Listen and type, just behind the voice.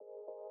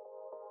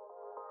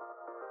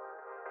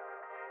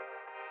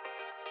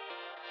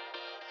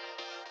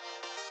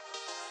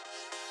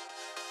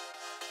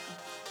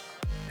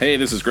Hey,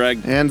 this is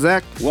Greg. And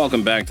Zach.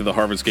 Welcome back to the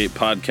Harvest Gate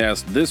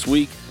podcast. This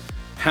week,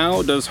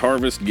 how does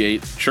Harvest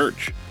Gate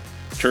church?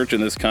 Church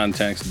in this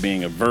context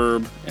being a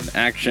verb, an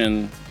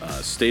action,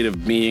 a state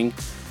of being.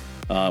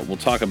 We'll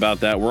talk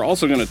about that. We're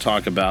also going to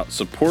talk about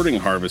supporting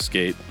Harvest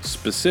Gate,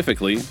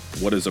 specifically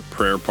what is a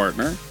prayer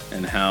partner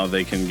and how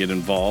they can get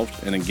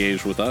involved and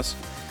engage with us.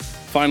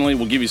 Finally,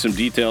 we'll give you some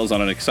details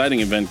on an exciting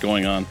event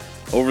going on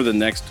over the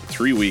next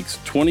 3 weeks,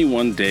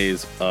 21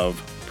 days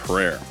of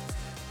prayer.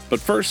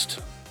 But first,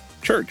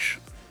 church.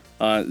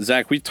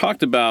 Zach, we've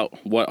talked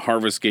about what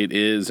Harvest Gate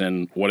is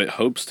and what it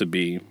hopes to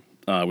be.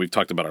 We've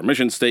talked about our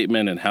mission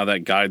statement and how that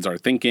guides our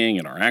thinking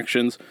and our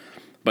actions.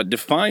 But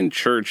define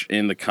church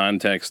in the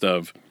context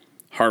of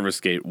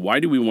Harvest Gate.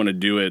 Why do we want to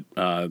do it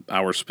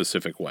our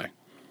specific way?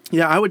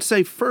 Yeah, I would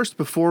say first,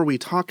 before we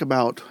talk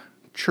about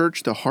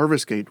church the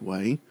Harvest Gate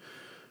way,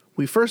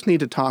 we first need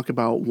to talk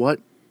about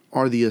what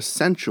are the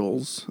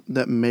essentials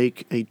that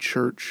make a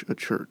church a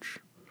church.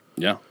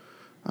 Yeah.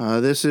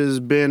 This has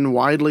been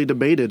widely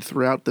debated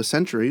throughout the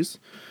centuries.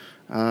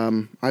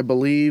 I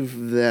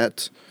believe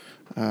that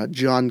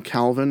John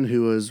Calvin,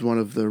 who was one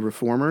of the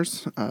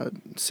reformers,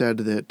 said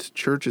that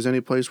church is any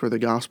place where the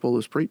gospel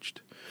is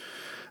preached.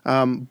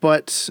 So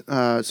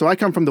I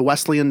come from the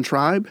Wesleyan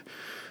tribe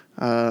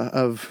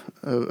of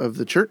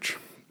the church,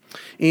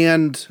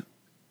 and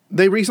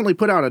they recently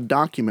put out a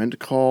document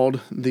called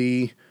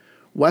the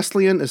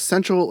Wesleyan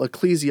Essential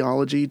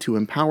Ecclesiology to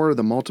Empower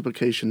the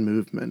Multiplication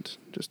Movement.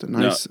 Just a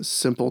nice,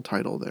 simple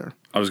title there.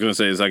 I was going to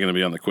say, is that going to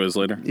be on the quiz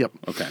later? Yep.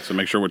 Okay, so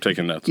make sure we're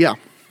taking notes. Yeah.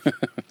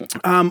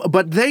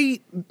 But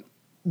they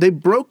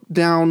broke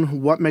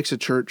down what makes a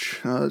church,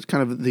 kind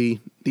of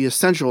the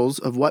essentials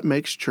of what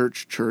makes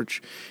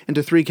church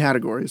into three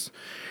categories.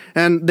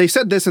 And they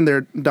said this in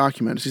their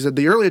documents. He said,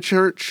 the early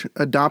church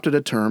adopted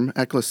a term,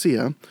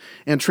 ecclesia,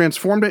 and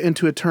transformed it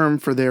into a term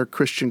for their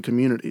Christian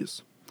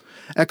communities.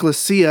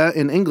 Ecclesia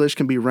in English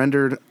can be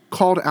rendered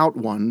called out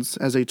ones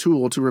as a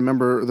tool to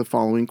remember the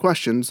following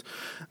questions.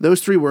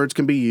 Those three words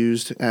can be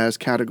used as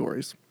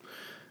categories.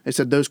 They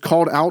said those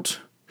called out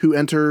who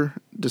enter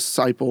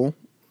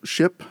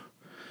discipleship,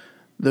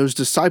 those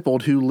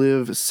discipled who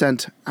live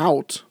sent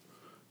out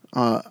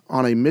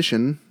on a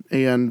mission,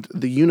 and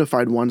the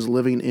unified ones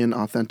living in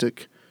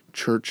authentic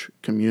church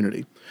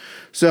community.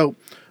 So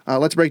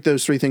let's break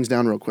those three things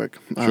down real quick.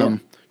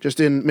 Sure. Just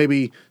in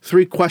maybe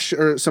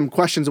some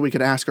questions that we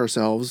could ask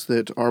ourselves: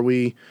 that are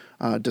we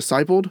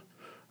discipled?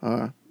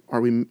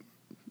 Are we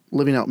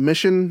living out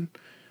mission?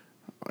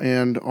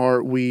 And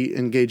are we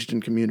engaged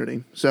in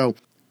community? So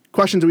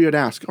questions we would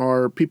ask: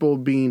 are people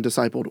being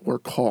discipled or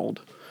called?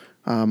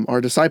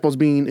 Are disciples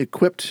being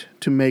equipped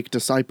to make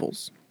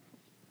disciples?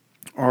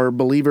 Are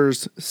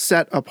believers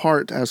set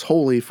apart as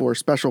holy for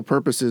special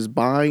purposes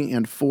by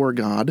and for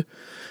God,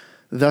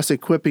 thus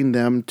equipping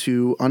them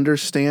to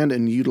understand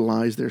and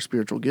utilize their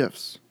spiritual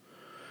gifts?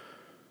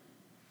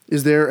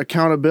 Is there an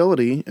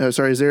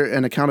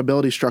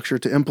accountability structure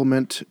to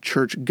implement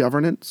church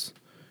governance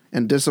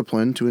and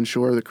discipline to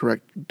ensure the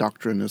correct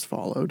doctrine is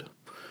followed?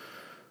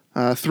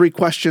 Three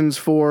questions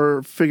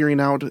for figuring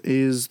out: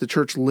 is the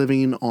church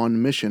living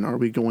on mission? Are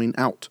we going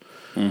out?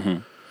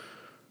 Mm-hmm.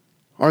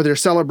 Are there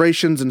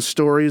celebrations and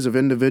stories of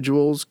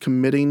individuals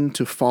committing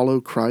to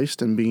follow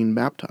Christ and being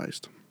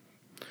baptized?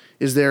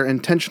 Is there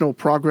intentional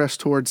progress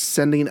towards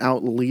sending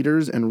out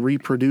leaders and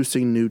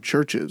reproducing new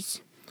churches?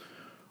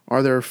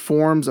 Are there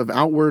forms of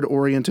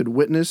outward-oriented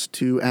witness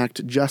to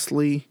act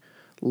justly,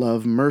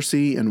 love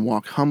mercy, and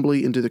walk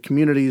humbly into the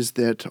communities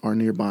that are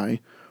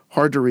nearby,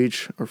 hard to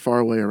reach, or far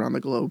away around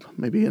the globe?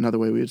 Maybe another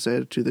way we would say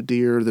it: to the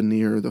dear, the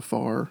near, the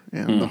far,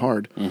 and the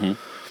hard. Mm-hmm.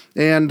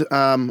 And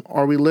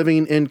are we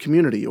living in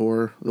community,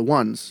 or the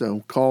ones,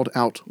 so called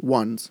out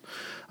ones?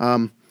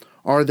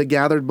 Are the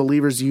gathered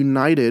believers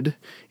united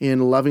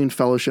in loving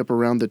fellowship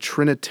around the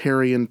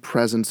Trinitarian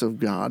presence of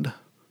God?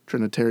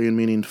 Trinitarian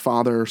meaning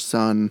Father,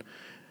 Son,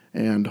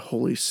 and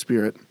Holy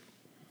Spirit.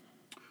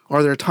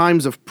 Are there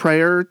times of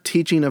prayer,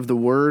 teaching of the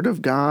Word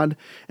of God,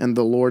 and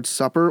the Lord's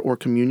Supper or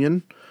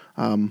communion?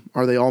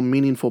 Are they all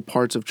meaningful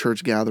parts of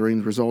church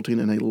gatherings, resulting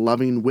in a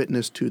loving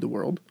witness to the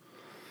world?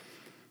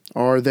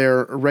 Are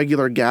there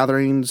regular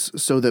gatherings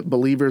so that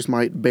believers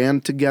might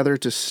band together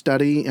to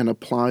study and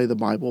apply the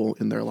Bible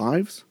in their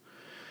lives?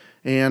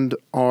 And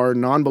are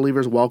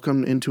non-believers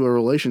welcomed into a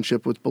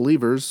relationship with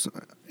believers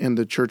in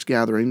the church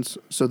gatherings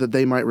so that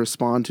they might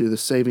respond to the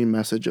saving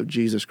message of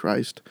Jesus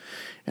Christ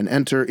and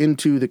enter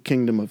into the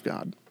kingdom of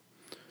God?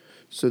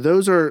 So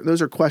those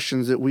are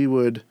questions that we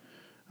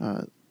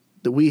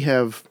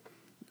have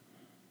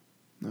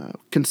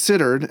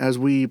considered as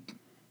we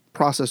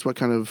process what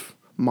kind of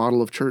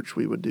model of church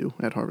we would do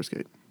at Harvest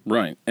Gate.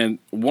 Right. And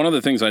one of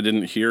the things I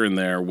didn't hear in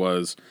there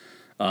was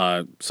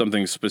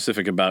something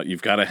specific about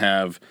you've got to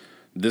have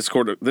this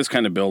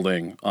kind of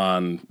building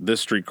on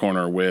this street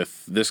corner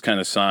with this kind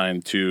of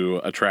sign to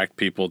attract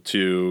people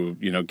to,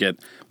 get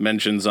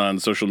mentions on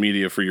social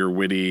media for your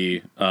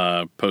witty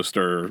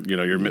poster,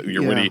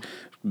 your witty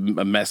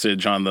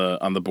message on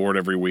the board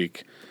every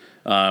week.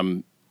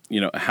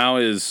 How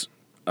is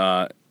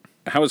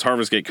how is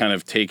Harvestgate kind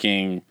of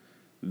taking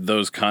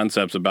those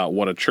concepts about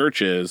what a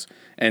church is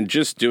and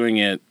just doing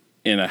it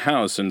in a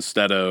house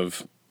instead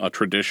of a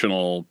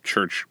traditional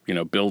church,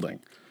 building?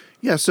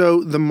 Yeah,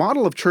 so the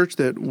model of church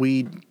that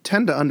we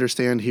tend to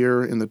understand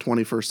here in the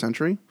 21st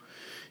century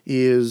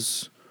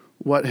is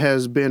what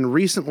has been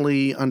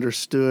recently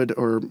understood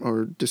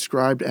or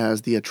described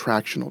as the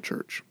attractional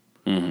church.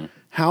 Mm-hmm.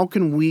 How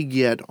can we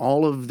get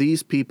all of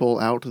these people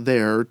out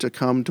there to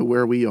come to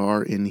where we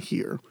are in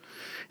here?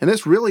 And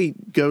this really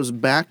goes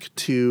back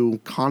to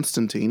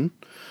Constantine.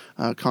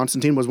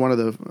 Constantine was one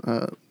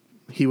of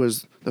he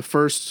was the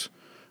first,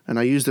 and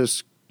I use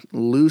this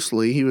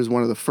loosely, he was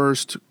one of the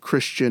first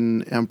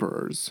Christian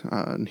emperors.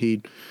 And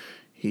he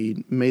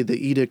made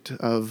the Edict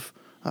of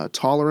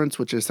Tolerance,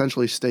 which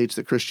essentially states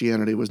that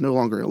Christianity was no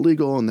longer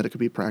illegal and that it could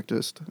be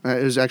practiced.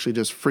 It was actually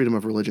just freedom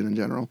of religion in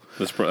general.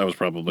 That was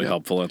probably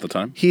helpful at the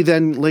time. He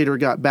then later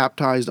got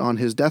baptized on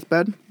his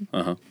deathbed.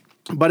 Uh-huh.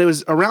 But it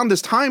was around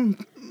this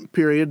time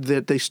period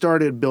that they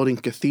started building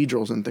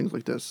cathedrals and things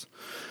like this.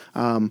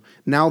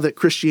 Now that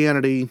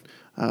Christianity,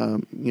 now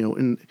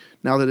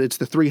that it's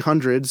the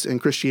 300s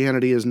and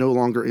Christianity is no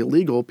longer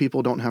illegal,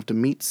 people don't have to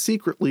meet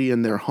secretly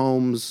in their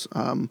homes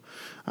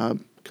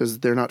because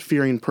they're not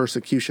fearing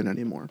persecution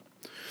anymore.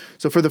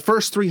 So for the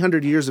first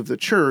 300 years of the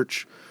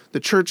church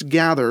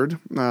gathered.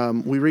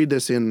 We read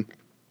this in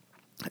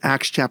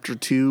Acts chapter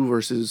 2,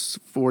 verses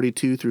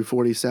 42 through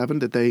 47,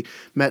 that they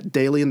met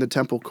daily in the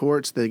temple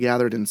courts, they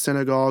gathered in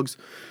synagogues,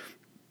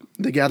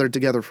 they gathered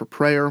together for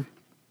prayer,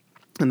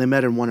 and they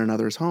met in one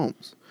another's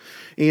homes.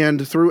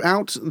 And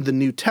throughout the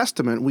New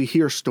Testament, we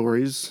hear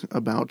stories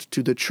about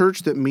to the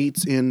church that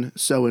meets in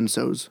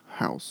so-and-so's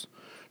house,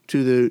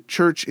 to the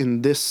church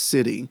in this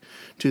city,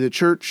 to the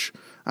church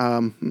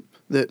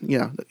that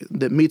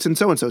meets in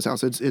so-and-so's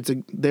house. It's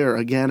there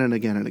again and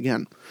again and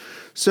again.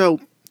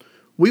 So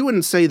we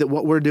wouldn't say that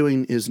what we're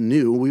doing is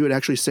new. We would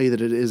actually say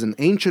that it is an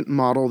ancient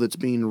model that's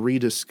being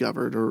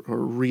rediscovered or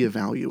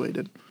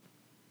reevaluated.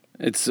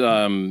 It's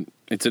an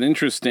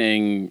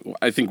interesting,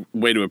 I think,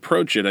 way to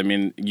approach it. I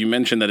mean, you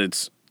mentioned that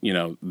it's,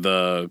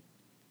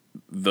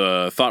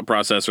 the thought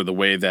process or the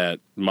way that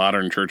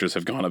modern churches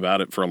have gone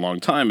about it for a long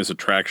time is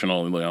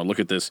attractional. Look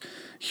at this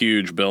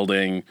huge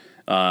building.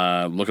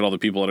 Look at all the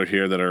people that are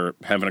here that are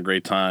having a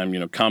great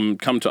time. Come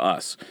to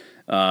us.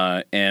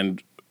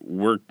 And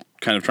we're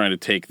kind of trying to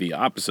take the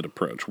opposite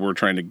approach. We're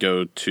trying to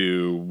go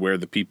to where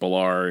the people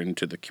are,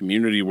 into the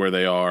community where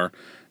they are,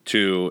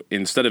 to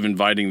instead of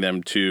inviting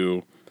them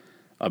to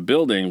a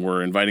building,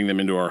 we're inviting them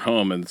into our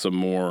home, and it's a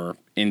more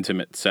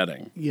intimate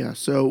setting. Yeah,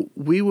 so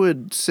we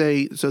would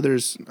say,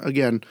 there's,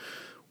 again,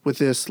 with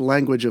this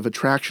language of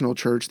attractional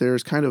church,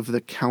 there's kind of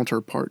the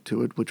counterpart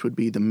to it, which would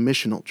be the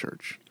missional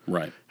church.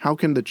 Right. How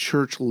can the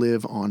church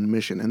live on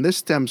mission? And this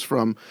stems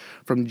from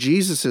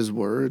Jesus'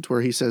 words,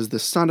 where he says, the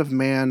Son of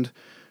Man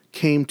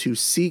came to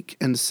seek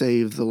and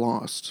save the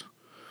lost.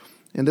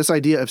 And this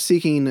idea of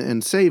seeking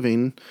and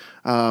saving,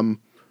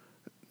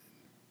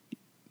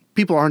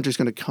 people aren't just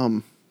going to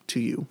come to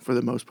you for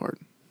the most part.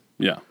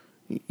 Yeah.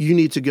 You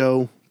need to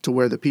go to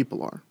where the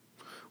people are.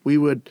 We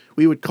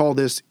would call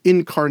this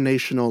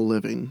incarnational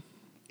living.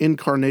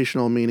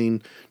 Incarnational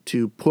meaning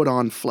to put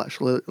on flesh,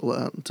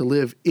 to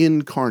live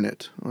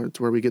incarnate, or it's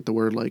where we get the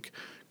word like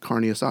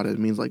carne asada. It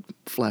means like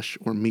flesh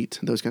or meat,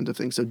 those kinds of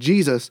things. So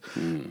Jesus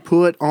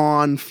put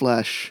on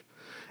flesh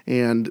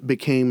and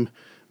became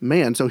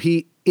man. So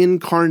he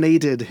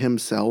incarnated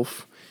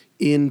himself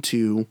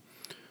into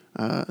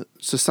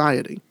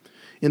society.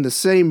 In the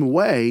same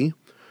way,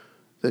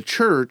 the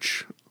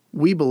church,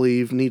 we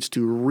believe, needs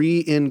to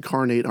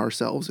reincarnate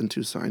ourselves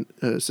into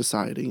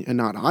society and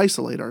not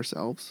isolate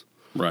ourselves.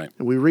 Right.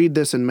 And we read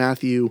this in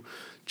Matthew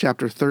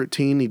chapter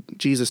 13.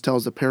 Jesus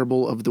tells the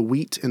parable of the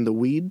wheat and the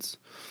weeds,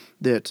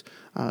 that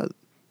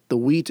the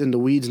wheat and the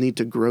weeds need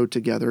to grow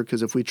together,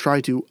 because if we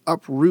try to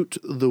uproot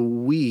the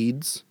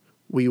weeds,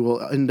 we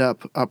will end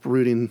up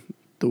uprooting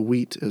the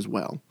wheat as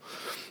well.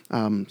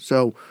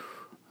 So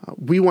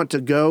we want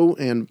to go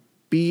and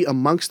be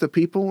amongst the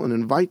people and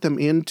invite them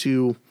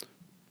into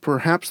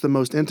perhaps the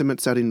most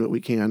intimate setting that we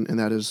can, and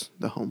that is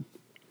the home.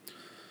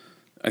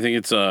 I think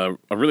it's a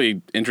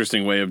really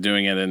interesting way of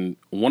doing it. And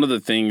one of the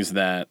things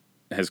that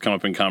has come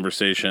up in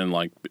conversation,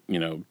 like,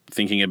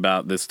 thinking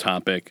about this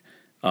topic,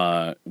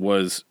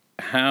 was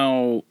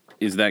how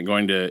is that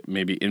going to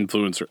maybe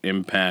influence or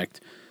impact,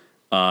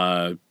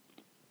 more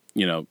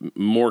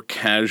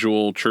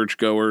casual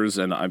churchgoers?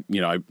 And I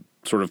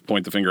sort of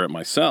point the finger at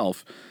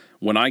myself.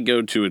 When I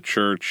go to a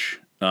church,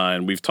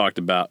 and we've talked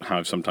about how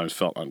I've sometimes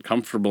felt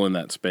uncomfortable in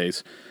that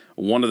space,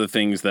 one of the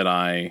things that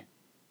I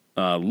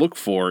look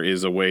for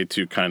is a way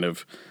to kind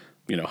of,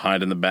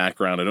 hide in the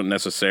background. I don't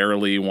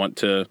necessarily want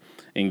to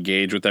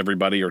engage with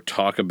everybody or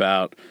talk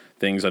about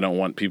things. I don't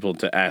want people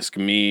to ask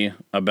me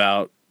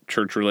about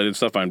church-related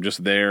stuff. I'm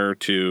just there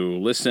to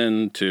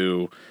listen,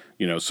 to,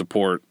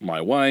 support my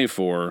wife,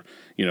 or,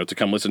 to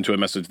come listen to a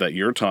message that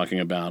you're talking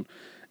about.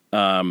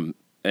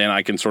 And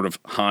I can sort of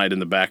hide in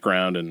the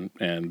background,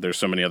 and there's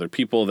so many other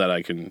people that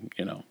I can,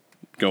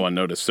 go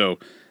unnoticed. So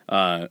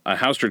A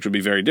house church would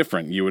be very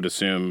different. You would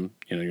assume,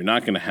 you're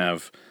not going to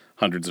have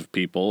hundreds of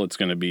people. It's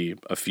going to be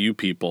a few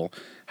people.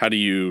 How do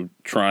you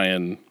try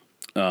and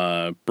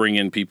bring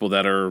in people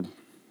that are,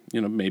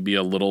 maybe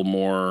a little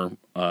more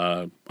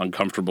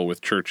uncomfortable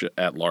with church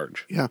at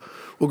large? Yeah.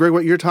 Well, Greg,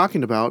 what you're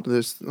talking about,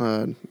 this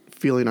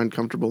feeling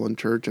uncomfortable in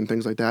church and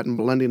things like that and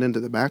blending into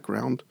the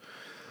background,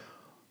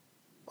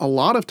 a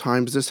lot of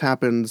times this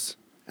happens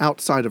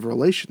outside of a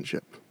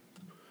relationship.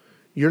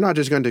 You're not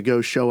just going to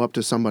go show up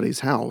to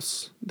somebody's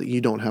house that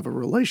you don't have a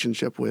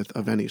relationship with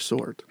of any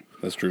sort.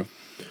 That's true.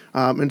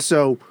 And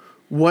so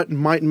what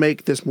might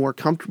make this more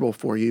comfortable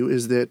for you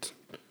is that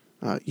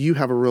you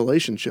have a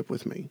relationship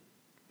with me.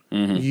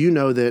 Mm-hmm. You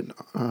know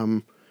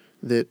that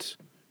that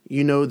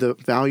you know the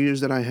values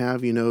that I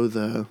have. You know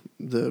the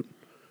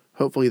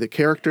hopefully the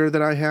character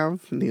that I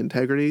have and the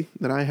integrity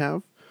that I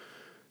have.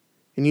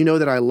 And you know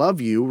that I love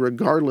you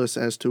regardless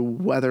as to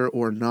whether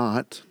or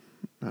not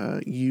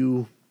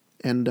you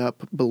end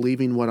up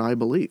believing what I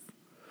believe.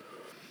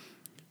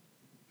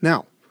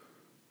 Now,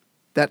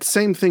 that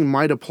same thing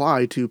might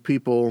apply to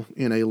people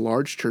in a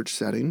large church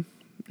setting,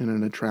 in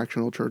an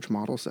attractional church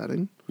model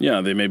setting.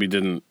 Yeah, they maybe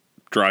didn't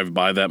drive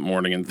by that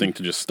morning and think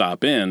to just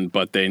stop in,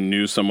 but they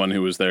knew someone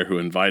who was there who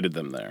invited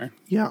them there.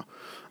 Yeah,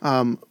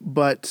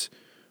 but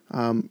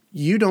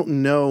you don't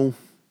know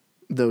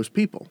those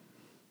people.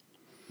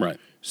 Right.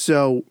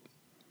 So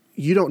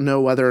you don't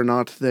know whether or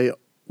not they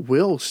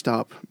will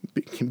stop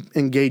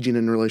engaging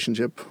in a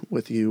relationship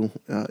with you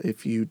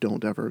if you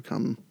don't ever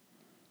come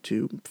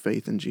to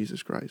faith in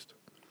Jesus Christ.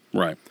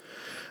 Right.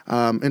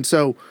 And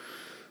so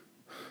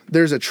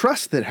there's a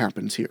trust that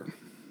happens here.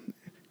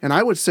 And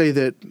I would say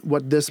that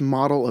what this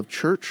model of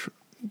church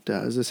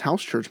does, this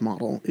house church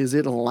model, is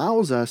it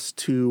allows us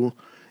to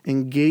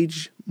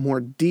engage more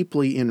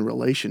deeply in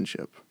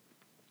relationship.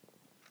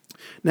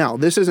 Now,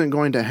 this isn't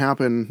going to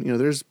happen,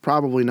 there's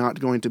probably not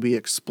going to be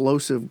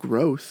explosive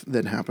growth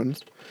that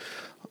happens.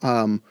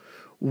 I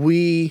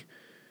work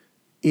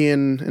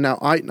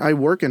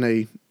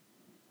in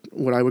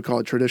what I would call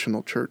a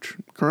traditional church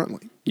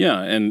currently.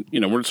 Yeah, and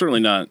we're certainly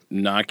not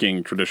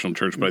knocking traditional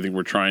church, but I think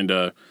we're trying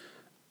to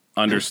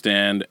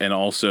understand and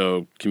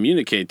also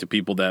communicate to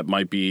people that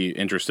might be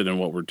interested in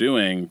what we're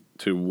doing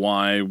to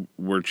why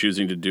we're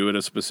choosing to do it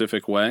a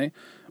specific way,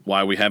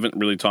 why we haven't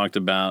really talked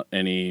about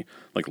any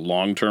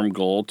long-term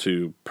goal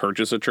to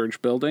purchase a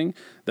church building,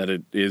 that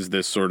it is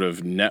this sort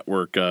of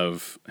network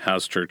of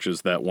house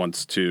churches that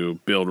wants to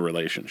build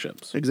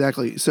relationships.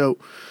 Exactly. So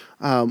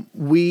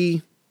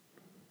we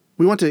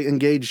want to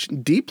engage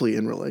deeply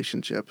in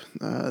relationship.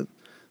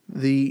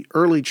 The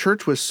early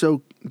church was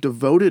so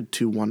devoted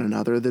to one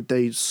another that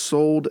they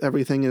sold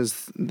everything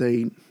as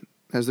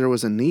there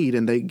was a need,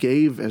 and they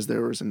gave as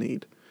there was a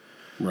need.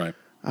 Right.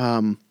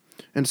 And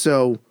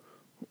so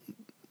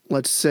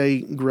let's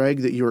say,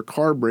 Greg, that your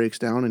car breaks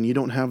down and you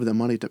don't have the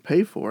money to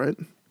pay for it.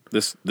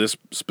 This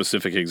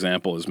specific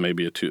example is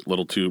maybe a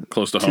little too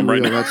close to home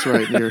right now. That's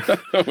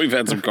right. We've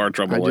had some car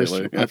trouble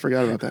lately. I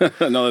forgot about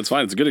that. No, that's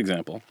fine. It's a good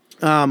example.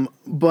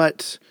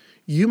 But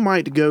you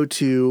might go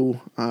to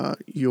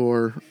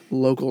your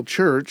local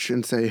church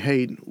and say,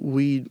 "Hey,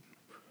 we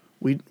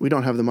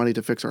don't have the money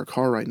to fix our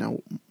car right now.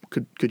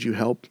 Could you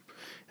help?"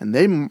 And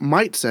they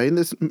might say, and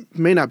this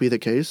may not be the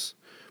case,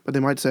 but they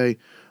might say,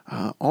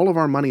 all of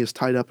our money is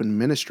tied up in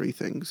ministry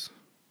things,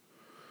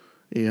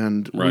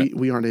 and right.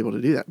 we aren't able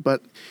to do that.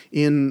 But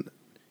in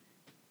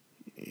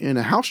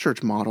a house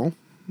church model,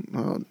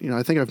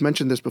 I think I've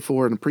mentioned this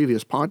before in a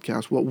previous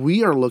podcast, what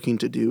we are looking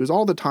to do is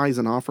all the tithes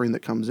and offering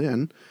that comes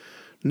in,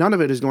 none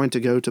of it is going to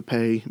go to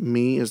pay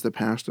me as the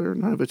pastor.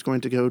 None of it's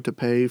going to go to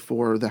pay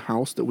for the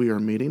house that we are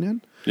meeting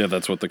in. Yeah,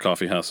 that's what the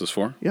coffee house is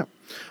for. Yeah.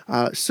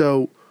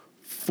 So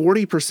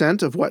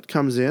 40% of what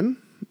comes in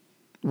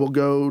will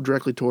go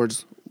directly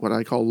towards what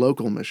I call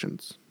local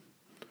missions.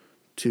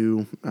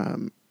 To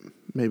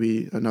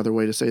maybe another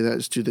way to say that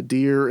is to the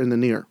dear and the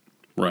near.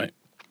 Right.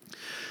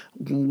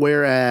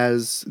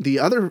 Whereas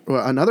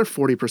another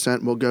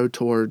 40% will go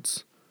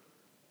towards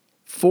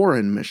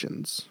foreign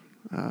missions.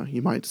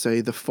 You might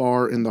say the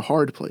far and the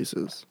hard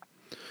places.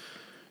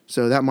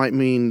 So that might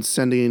mean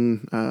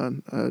sending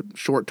a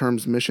short-term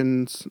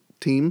missions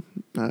team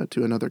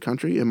to another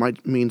country. It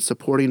might mean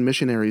supporting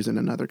missionaries in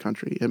another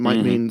country. It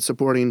might mean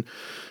supporting,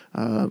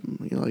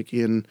 like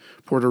in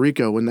Puerto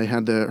Rico when they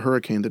had the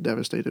hurricane that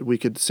devastated. We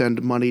could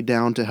send money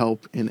down to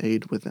help and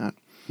aid with that.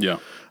 Yeah.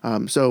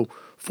 So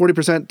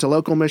 40% to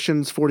local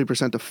missions,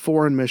 40% to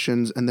foreign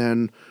missions, and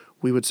then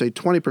we would say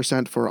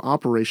 20% for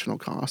operational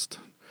cost.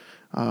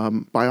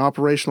 By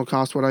operational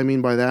cost, what I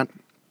mean by that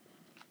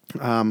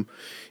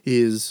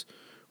is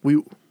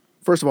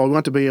first of all, we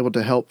want to be able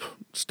to help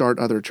start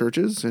other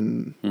churches,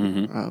 and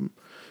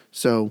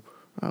so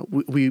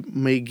we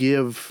may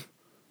give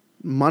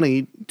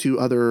money to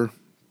other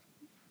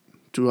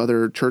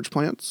church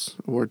plants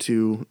or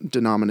to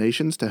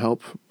denominations to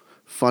help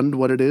fund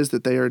what it is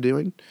that they are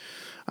doing.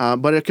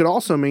 But it could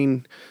also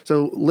mean,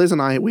 so Liz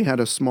and I, we had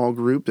a small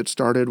group that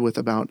started with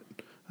about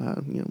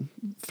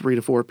 3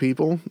 to 4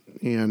 people,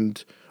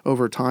 and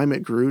over time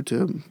it grew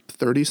to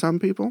 30-some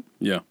people.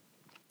 Yeah.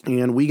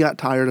 And we got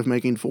tired of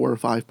making 4 or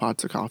 5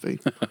 pots of coffee.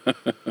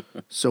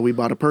 So we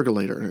bought a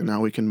percolator, and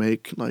now we can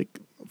make like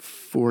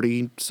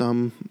 40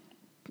 some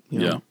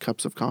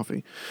cups of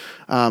coffee.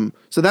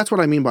 So that's what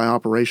I mean by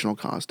operational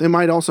cost. It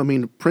might also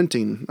mean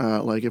printing,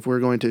 like if we're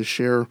going to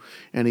share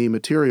any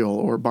material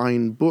or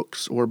buying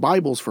books or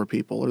Bibles for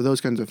people or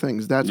those kinds of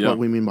things. That's what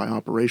we mean by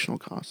operational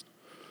cost.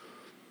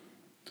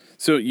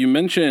 So you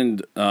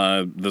mentioned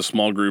the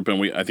small group,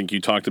 and I think you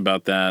talked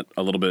about that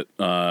a little bit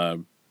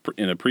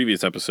in a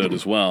previous episode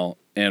as well.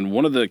 And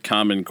one of the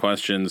common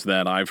questions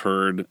that I've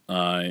heard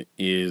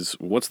is,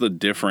 what's the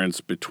difference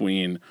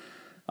between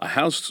a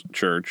house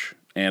church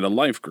and a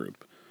life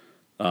group?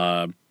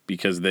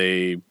 Because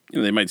they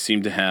might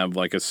seem to have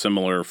like a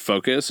similar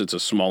focus. It's a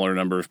smaller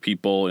number of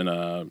people in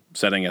a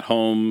setting at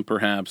home,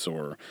 perhaps,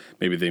 or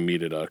maybe they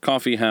meet at a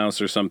coffee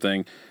house or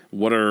something.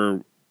 What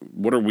are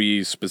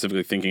we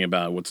specifically thinking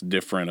about? What's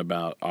different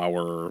about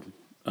our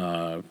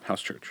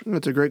house church?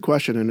 That's a great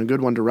question and a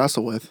good one to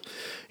wrestle with.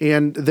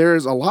 And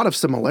there's a lot of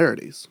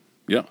similarities.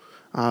 Yeah.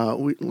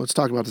 Let's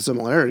talk about the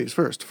similarities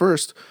first.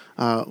 First,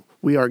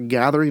 we are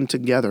gathering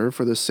together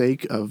for the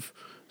sake of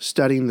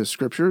studying the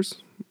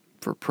scriptures,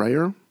 for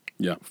prayer,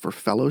 for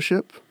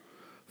fellowship,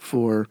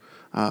 for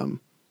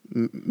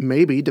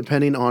maybe,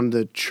 depending on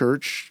the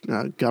church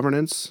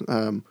governance,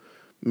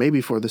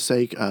 maybe for the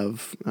sake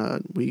of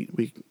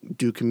we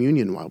do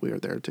communion while we are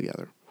there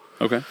together.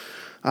 Okay.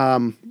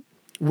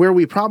 Where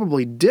we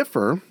probably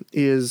differ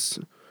is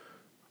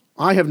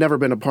I have never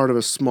been a part of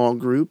a small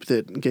group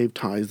that gave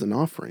tithes and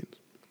offerings.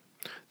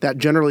 That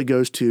generally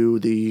goes to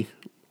the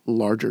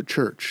larger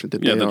church.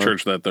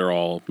 Church that they're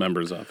all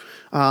members of.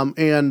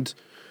 And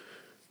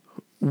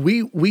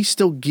we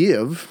still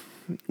give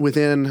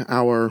within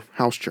our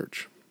house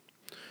church.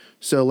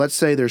 So let's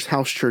say there's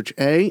house church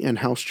A and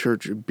house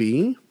church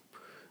B.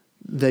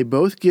 They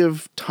both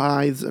give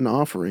tithes and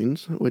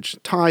offerings, which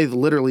tithe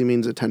literally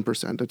means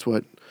 10%. That's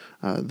what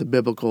the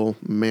biblical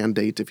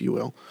mandate, if you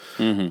will.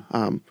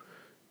 Mm-hmm.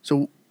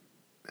 So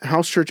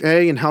house church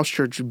A and house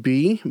church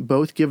B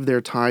both give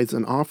their tithes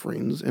and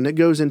offerings, and it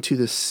goes into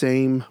the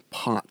same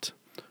pot.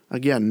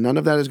 Again, none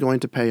of that is going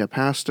to pay a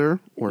pastor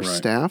or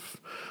staff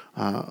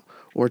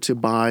or to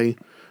buy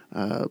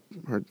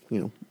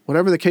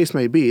whatever the case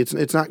may be.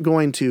 It's not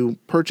going to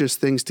purchase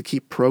things to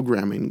keep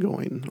programming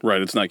going.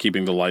 Right. It's not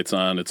keeping the lights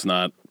on. It's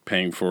not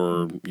paying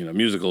for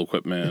musical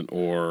equipment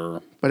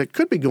or. But it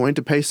could be going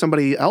to pay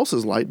somebody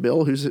else's light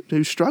bill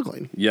who's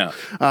struggling. Yeah.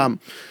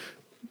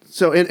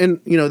 So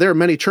there are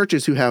many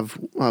churches who have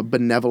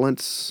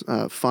benevolence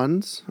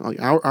funds. Like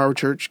our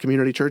church,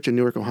 Community Church in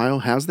Newark, Ohio,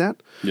 has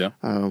that. Yeah.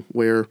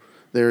 Where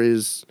there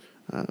is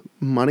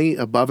money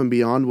above and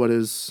beyond what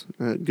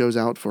goes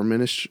out for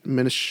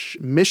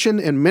mission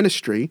and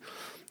ministry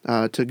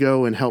to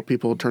go and help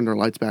people turn their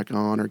lights back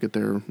on or get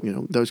their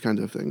those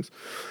kinds of things.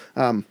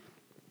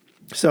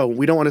 So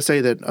we don't want to say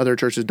that other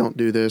churches don't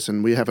do this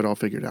and we have it all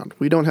figured out.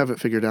 We don't have it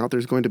figured out.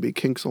 There's going to be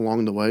kinks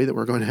along the way that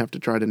we're going to have to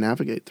try to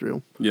navigate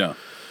through. Yeah.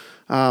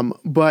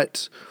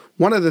 But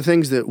one of the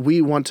things that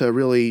we want to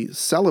really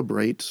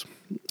celebrate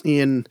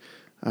again,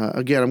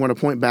 I'm going to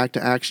point back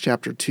to Acts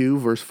chapter 2,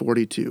 verse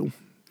 42.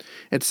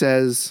 It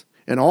says,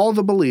 and all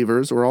the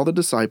believers or all the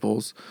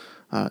disciples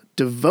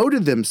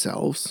devoted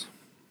themselves.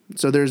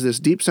 So there's this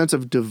deep sense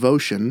of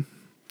devotion.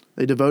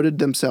 They devoted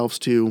themselves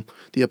to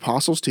the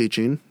apostles'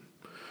 teaching,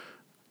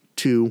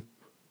 to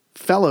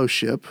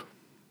fellowship.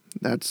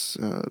 That's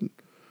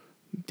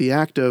the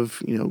act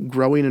of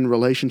growing in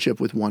relationship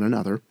with one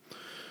another,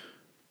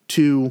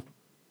 to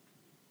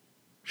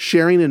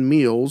sharing in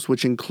meals,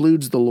 which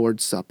includes the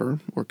Lord's Supper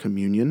or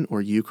communion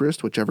or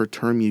Eucharist, whichever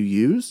term you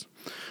use,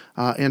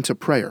 and to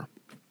prayer.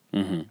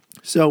 Mm-hmm.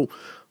 So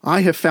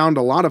I have found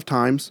a lot of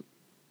times,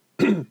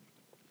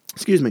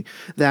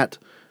 that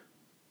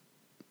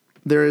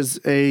there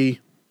is a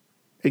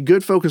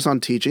good focus on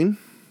teaching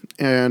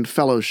and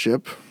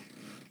fellowship.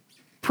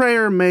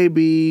 Prayer may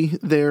be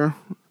there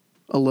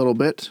a little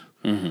bit,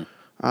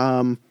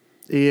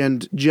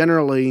 and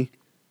generally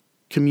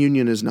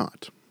communion is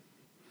not.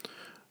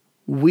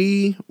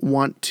 We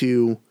want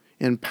to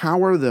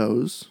empower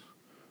those,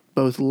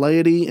 both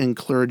laity and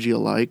clergy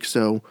alike,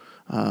 so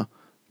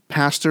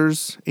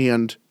pastors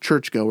and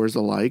churchgoers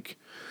alike,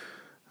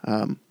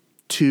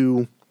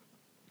 to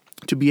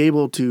be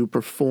able to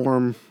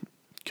perform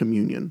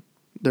communion.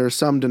 There are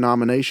some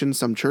denominations,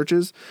 some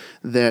churches,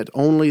 that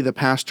only the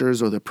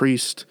pastors or the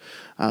priest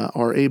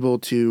are able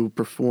to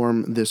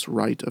perform this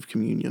rite of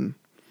communion.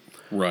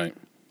 Right.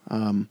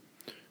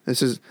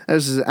 This is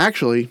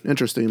actually,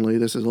 interestingly,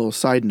 this is a little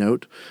side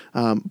note,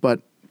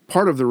 but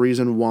part of the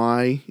reason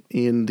why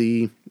in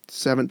the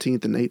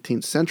 17th and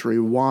 18th century,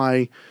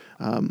 why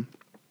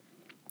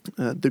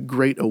the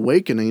Great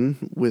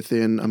Awakening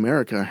within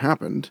America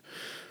happened,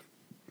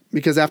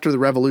 because after the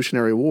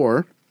Revolutionary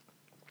War,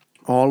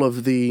 all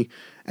of the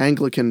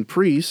Anglican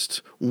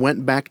priests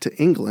went back to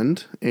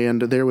England,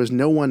 and there was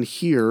no one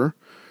here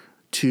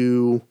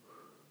to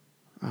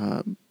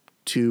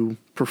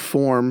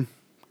perform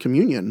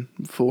communion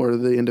for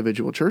the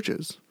individual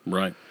churches.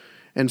 Right.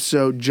 And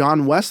so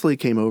John Wesley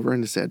came over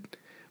and said,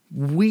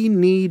 we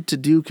need to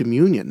do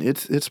communion.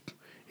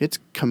 It's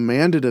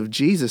commanded of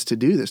Jesus to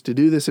do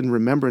this in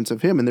remembrance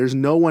of him. And there's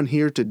no one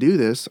here to do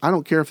this. I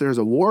don't care if there's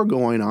a war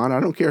going on. I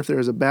don't care if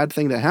there's a bad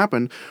thing that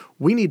happened.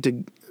 We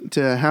need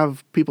to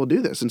have people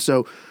do this. And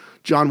so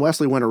John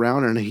Wesley went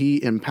around and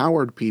he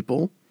empowered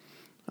people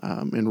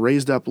and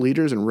raised up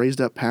leaders and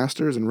raised up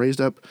pastors and raised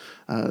up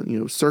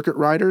circuit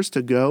riders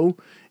to go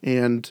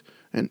and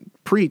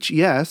preach,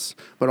 yes,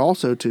 but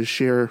also to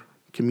share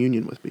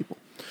communion with people.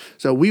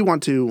 So we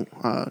want to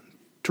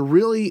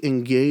really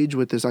engage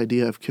with this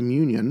idea of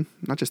communion,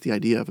 not just the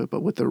idea of it,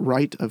 but with the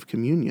rite of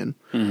communion,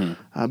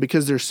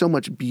 because there's so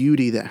much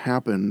beauty that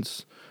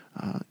happens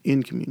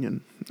in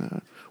communion.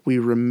 We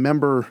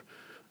remember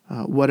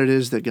what it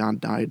is that God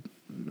died,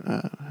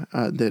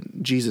 that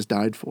Jesus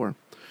died for.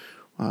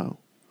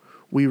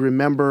 We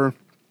remember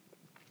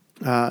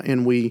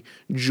and we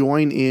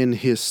join in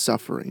his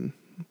suffering.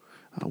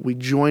 We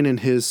join in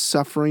his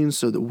suffering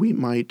so that we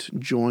might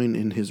join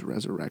in his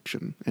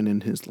resurrection and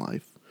in his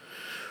life.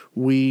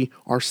 We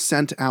are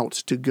sent out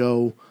to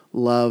go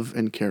love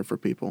and care for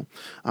people.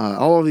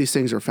 All of these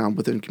things are found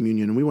within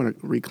communion, and we want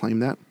to reclaim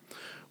that.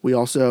 We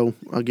also,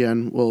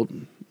 again, will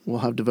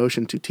have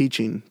devotion to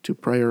teaching, to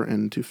prayer,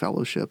 and to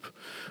fellowship.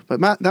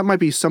 But that might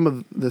be some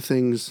of the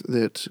things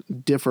that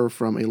differ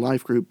from a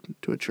life group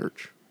to a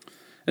church.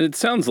 And it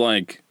sounds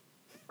like,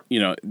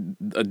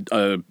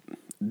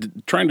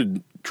 trying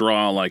to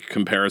draw like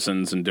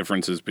comparisons and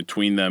differences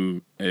between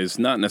them is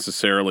not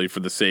necessarily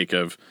for the sake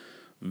of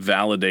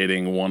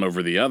validating one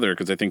over the other,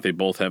 because I think they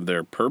both have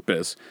their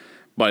purpose.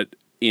 But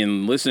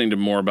in listening to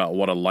more about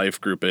what a life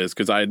group is,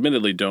 because I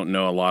admittedly don't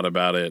know a lot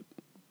about it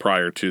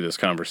prior to this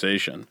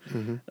conversation,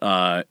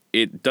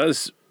 it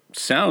does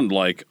sound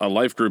like a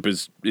life group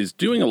is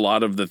doing a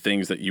lot of the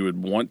things that you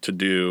would want to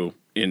do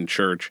in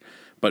church,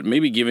 but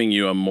maybe giving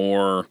you a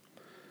more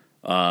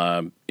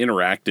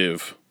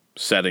interactive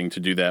setting to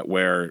do that,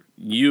 where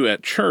you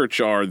at church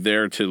are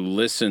there to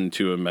listen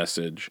to a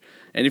message.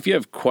 And if you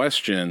have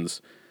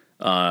questions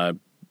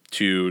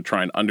to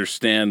try and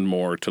understand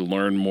more, to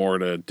learn more,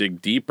 to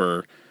dig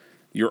deeper,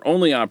 your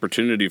only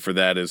opportunity for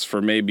that is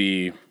for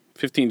maybe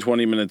 15,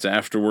 20 minutes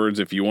afterwards,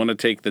 if you want to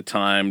take the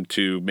time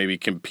to maybe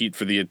compete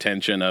for the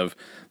attention of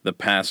the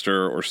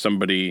pastor or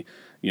somebody,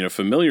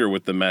 familiar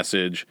with the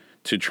message,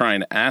 to try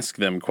and ask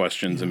them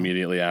questions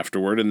immediately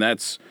afterward. And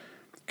that's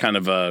kind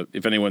of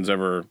if anyone's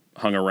ever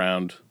hung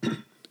around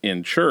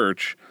in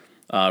church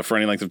for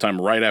any length of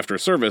time right after a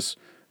service,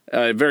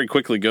 it very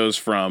quickly goes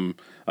from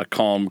a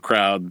calm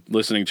crowd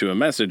listening to a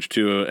message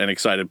to an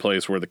excited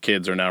place where the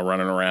kids are now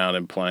running around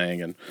and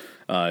playing, and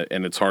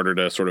it's harder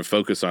to sort of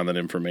focus on that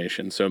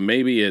information. So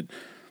maybe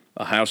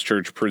a house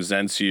church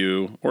presents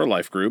you, or a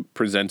life group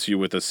presents you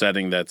with a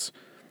setting that's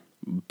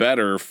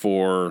better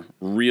for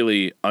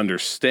really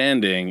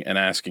understanding and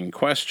asking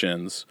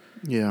questions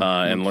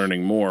and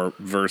learning more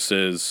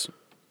versus,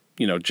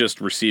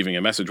 just receiving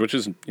a message, which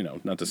is,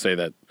 not to say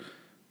that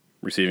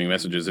receiving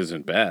messages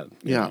isn't bad.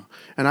 Yeah.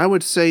 And I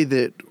would say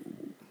that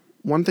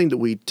one thing that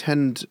we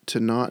tend to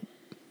not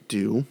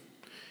do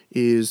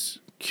is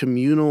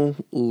communal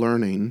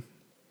learning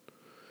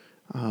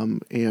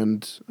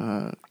and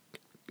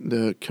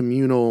the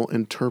communal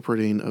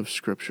interpreting of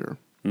Scripture.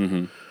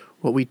 Mm-hmm.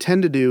 What we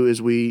tend to do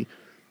is we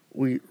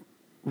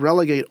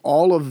relegate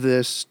all of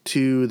this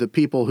to the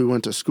people who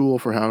went to school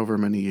for however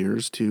many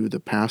years, to the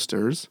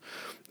pastors,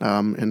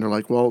 and they're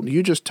like, well,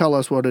 you just tell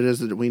us what it is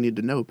that we need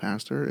to know,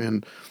 Pastor.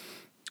 And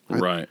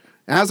right.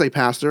 As a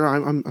pastor,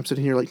 I'm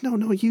sitting here like,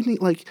 no, you need,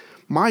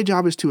 my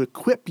job is to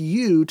equip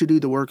you to do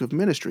the work of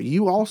ministry.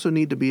 You also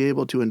need to be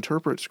able to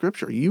interpret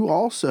Scripture. You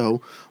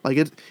also,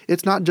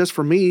 it's not just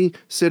for me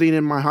sitting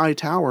in my high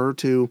tower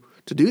to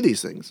do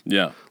these things.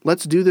 Yeah.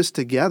 Let's do this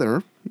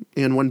together.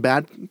 And when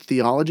bad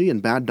theology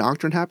and bad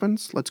doctrine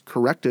happens, let's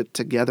correct it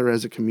together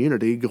as a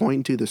community,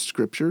 going to the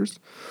Scriptures,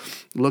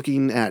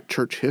 looking at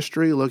church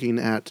history, looking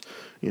at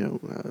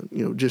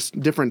just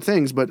different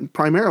things, but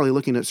primarily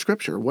looking at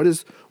Scripture. What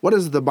is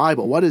the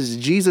Bible? What does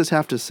Jesus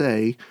have to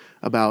say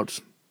about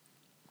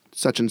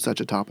such and such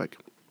a topic?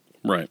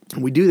 Right.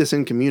 And we do this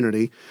in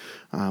community,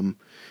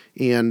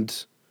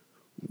 and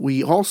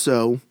we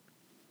also,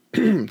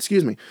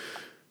 excuse me,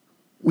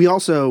 we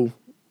also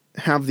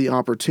have the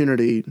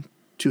opportunity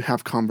to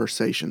have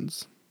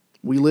conversations.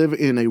 We live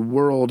in a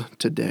world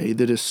today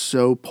that is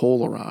so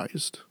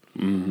polarized.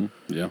 Mm-hmm.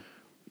 Yeah.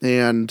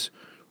 And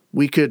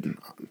we could,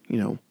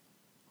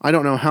 I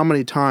don't know how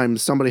many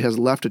times somebody has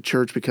left a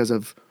church because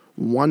of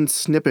one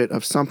snippet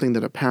of something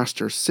that a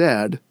pastor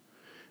said,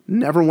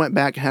 never went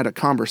back and had a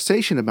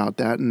conversation about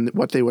that. And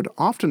what they would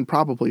often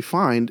probably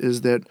find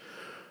is that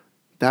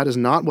is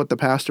not what the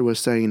pastor was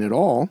saying at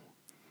all.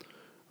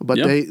 But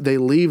they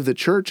leave the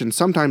church, and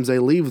sometimes they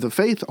leave the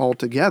faith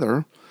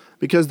altogether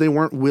because they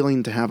weren't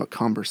willing to have a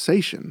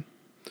conversation.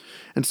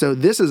 And so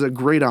this is a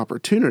great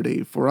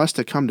opportunity for us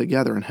to come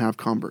together and have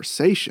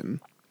conversation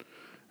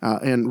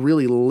and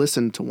really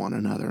listen to one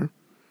another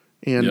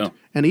and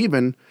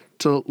even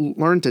to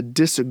learn to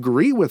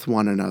disagree with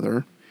one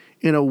another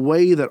in a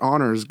way that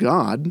honors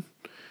God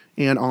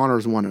and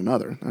honors one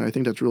another. And I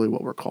think that's really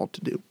what we're called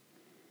to do.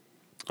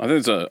 I think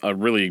it's a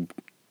really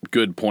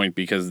good point,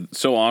 because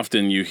so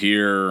often you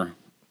hear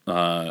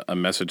a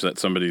message that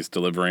somebody's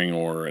delivering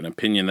or an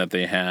opinion that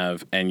they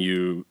have, and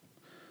you,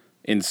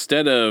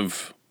 instead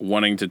of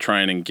wanting to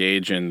try and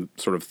engage in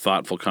sort of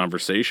thoughtful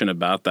conversation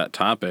about that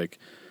topic,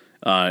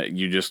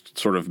 you just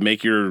sort of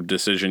make your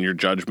decision, your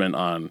judgment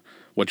on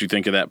what you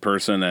think of that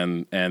person,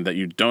 and that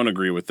you don't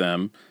agree with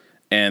them.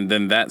 And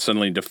then that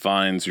suddenly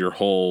defines your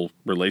whole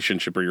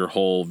relationship or your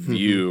whole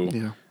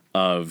view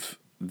of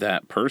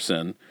that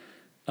person.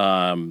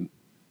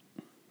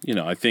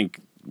 I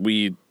think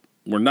we're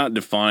not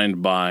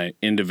defined by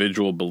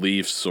individual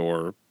beliefs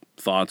or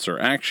thoughts or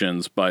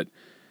actions, but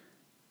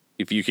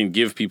if you can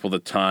give people the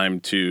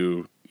time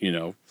to,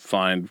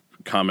 find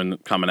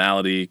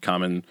commonality,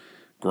 common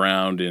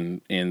ground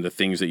in the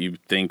things that you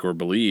think or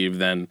believe,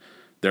 then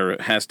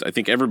I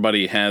think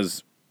everybody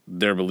has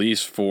their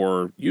beliefs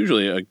for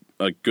usually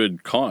a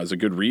good cause, a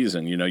good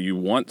reason. You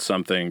want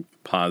something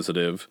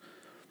positive,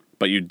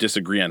 but you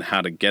disagree on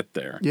how to get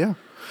there. Yeah.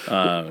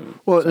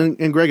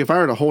 And Greg, if I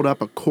were to hold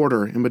up a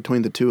quarter in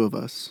between the two of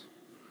us,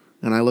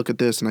 and I look at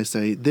this and I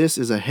say, this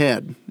is a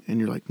head, and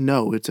you're like,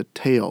 no, it's a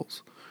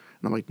tails.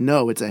 And I'm like,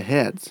 no, it's a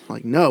heads.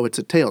 Like, no, it's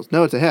a tails.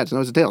 No, it's a heads.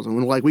 No, it's a tails.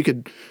 And we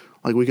could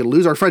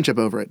lose our friendship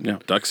over it. Yeah,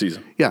 duck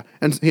season. Yeah,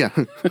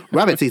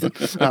 rabbit season.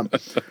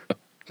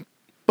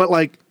 But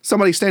like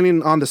somebody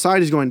standing on the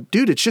side is going,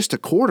 dude, it's just a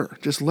quarter.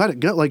 Just let it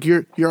go. Like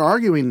you're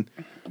arguing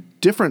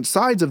different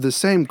sides of the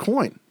same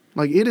coin.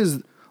 Like it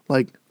is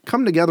like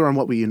come together on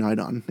what we unite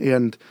on.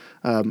 And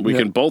we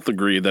can both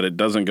agree that it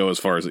doesn't go as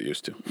far as it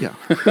used to. Yeah,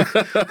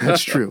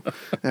 that's true.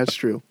 That's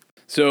true.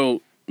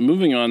 So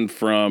moving on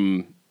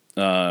from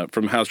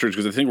house church,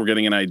 because I think we're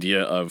getting an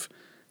idea of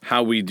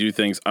how we do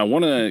things, I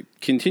want to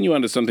continue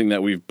on to something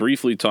that we've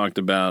briefly talked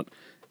about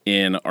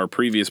in our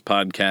previous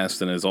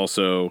podcast and is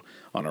also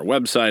on our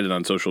website and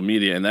on social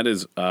media, and that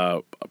is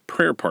a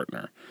prayer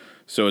partner.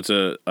 So it's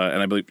and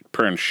I believe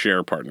prayer and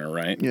share partner,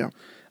 right? Yeah.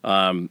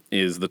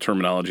 Is the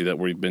terminology that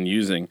we've been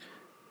using.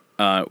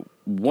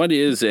 What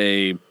is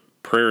a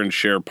prayer and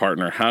share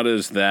partner? How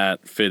does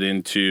that fit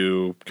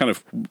into kind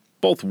of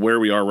both where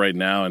we are right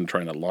now and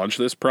trying to launch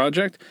this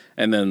project,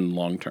 and then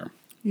long term?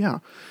 Yeah,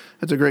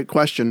 that's a great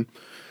question.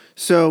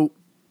 So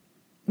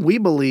we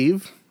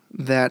believe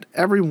that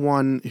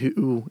everyone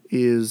who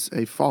is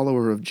a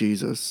follower of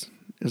Jesus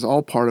is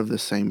all part of the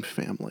same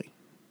family.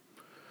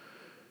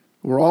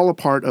 We're all a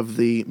part of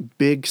the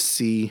Big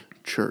C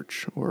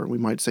Church, or we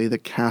might say the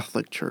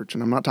Catholic Church.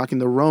 And I'm not talking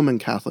the Roman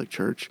Catholic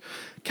Church.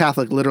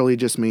 Catholic literally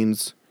just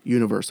means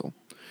universal.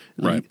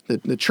 Right.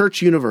 The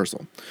church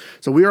universal.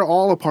 So we are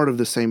all a part of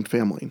the same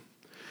family.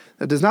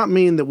 That does not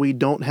mean that we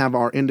don't have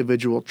our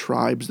individual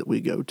tribes that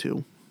we go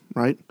to,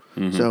 right?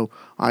 Mm-hmm. So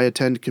I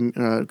attend,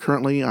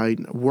 currently I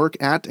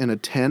work at and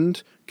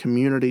attend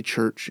Community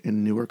Church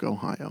in Newark,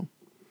 Ohio.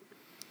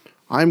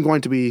 I'm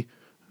going to be,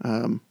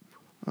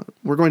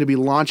 we're going to be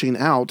launching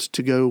out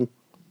to go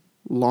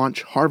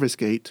launch Harvest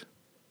Gate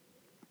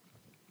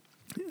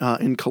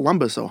in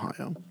Columbus,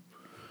 Ohio.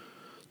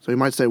 So you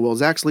might say, well,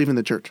 Zach's leaving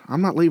the church.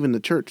 I'm not leaving the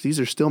church.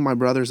 These are still my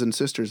brothers and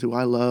sisters who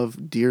I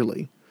love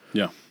dearly.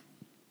 Yeah.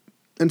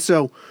 And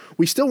so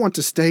we still want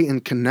to stay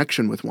in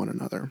connection with one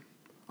another.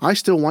 I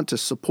still want to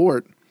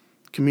support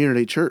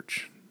Community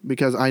Church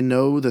because I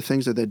know the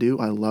things that they do.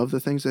 I love the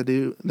things that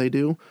they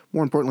do.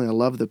 More importantly, I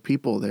love the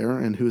people there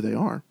and who they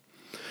are.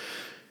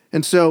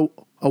 And so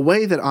a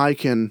way that I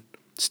can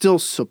still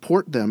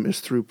support them is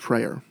through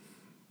prayer.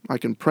 I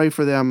can pray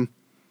for them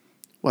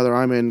whether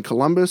I'm in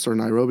Columbus or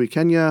Nairobi,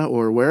 Kenya,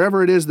 or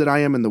wherever it is that I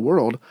am in the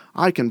world.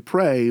 I can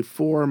pray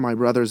for my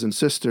brothers and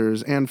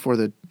sisters and for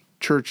the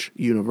Church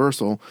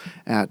Universal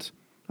at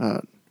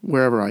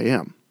wherever I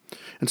am.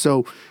 And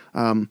so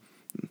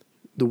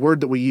the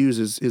word that we use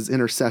is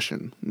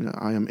intercession.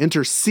 I am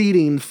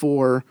interceding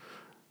for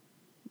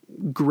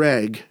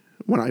Greg.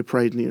 When I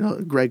pray,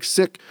 Greg's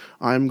sick,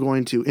 I'm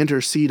going to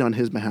intercede on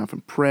his behalf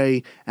and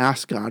pray,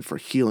 ask God for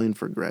healing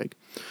for Greg.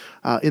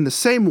 In the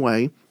same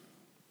way,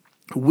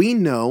 we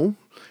know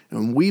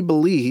and we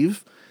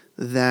believe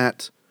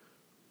that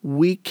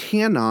we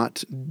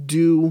cannot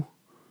do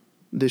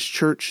this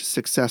church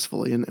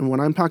successfully. And when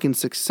I'm talking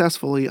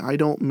successfully, I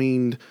don't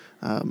mean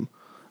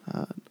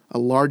a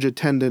large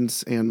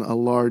attendance and a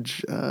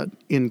large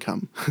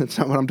income. That's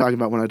not what I'm talking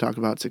about when I talk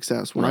about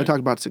success. When I talk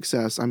about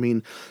success, I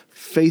mean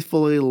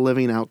faithfully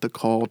living out the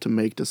call to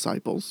make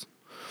disciples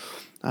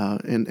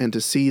and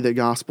to see the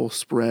gospel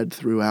spread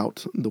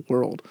throughout the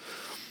world.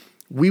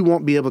 We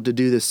won't be able to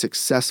do this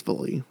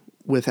successfully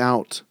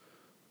without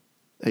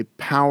a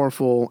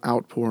powerful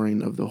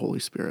outpouring of the Holy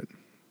Spirit.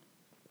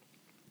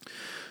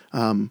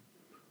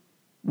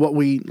 What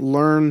we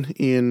learn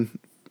in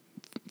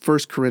 1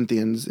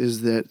 Corinthians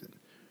is that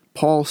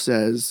Paul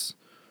says,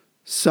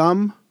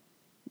 some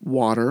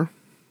plant,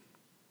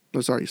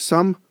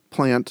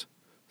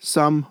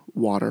 some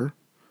water,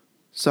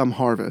 some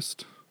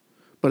harvest,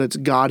 but it's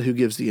God who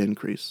gives the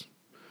increase.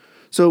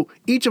 So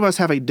each of us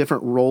have a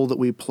different role that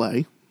we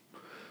play.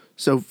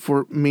 So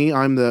for me,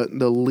 I'm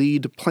the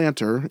lead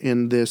planter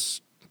in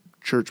this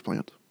church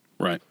plant.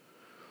 Right.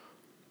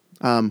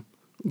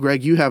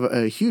 Greg, you have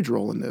a huge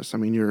role in this. I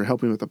mean, you're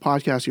helping with the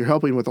podcast. You're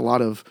helping with a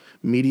lot of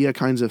media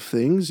kinds of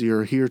things.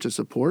 You're here to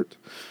support.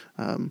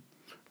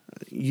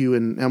 You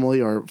and Emily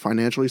are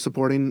financially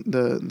supporting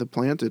the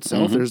plant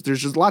itself. Mm-hmm.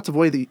 There's just lots of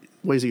ways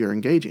that you're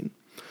engaging.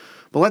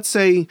 But let's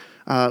say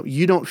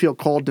you don't feel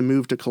called to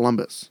move to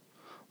Columbus.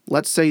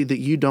 Let's say that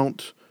you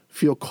don't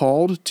feel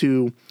called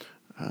to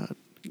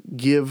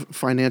give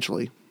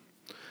financially.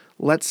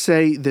 Let's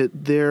say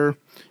that there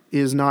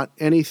is not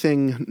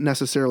anything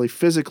necessarily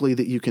physically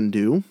that you can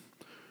do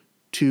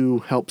to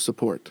help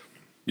support.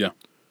 Yeah.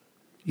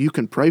 You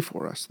can pray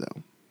for us,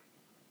 though.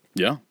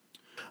 Yeah.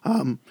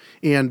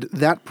 And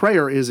that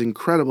prayer is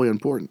incredibly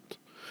important.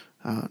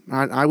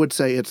 I would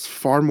say it's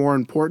far more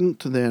important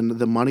than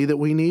the money that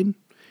we need.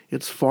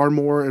 It's far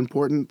more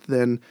important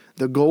than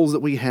the goals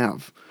that we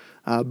have,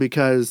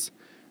 because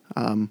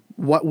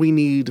what we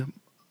need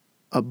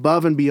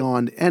above and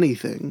beyond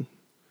anything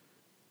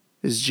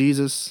is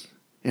Jesus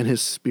and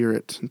His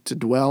Spirit to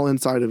dwell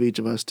inside of each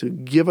of us, to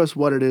give us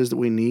what it is that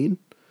we need.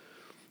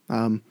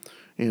 And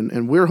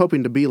we're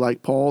hoping to be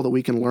like Paul, that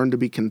we can learn to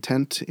be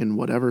content in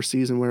whatever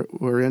season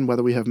we're in,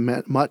 whether we have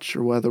met much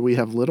or whether we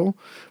have little,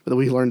 but that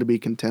we learn to be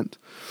content.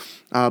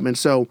 And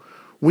so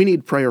we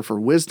need prayer for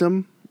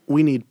wisdom.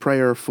 We need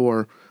prayer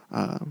for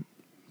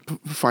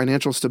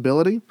financial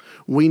stability.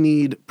 We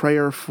need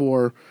prayer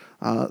for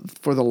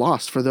the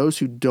lost, for those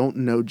who don't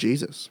know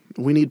Jesus.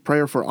 We need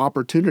prayer for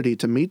opportunity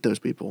to meet those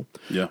people.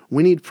 Yeah.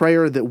 We need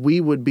prayer that we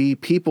would be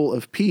people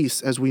of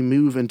peace as we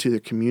move into the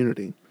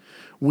community.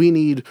 We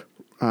need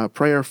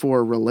prayer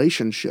for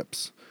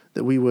relationships,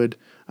 that we would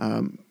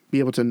be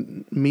able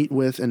to meet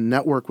with and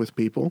network with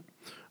people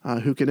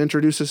who can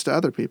introduce us to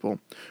other people.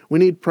 We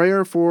need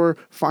prayer for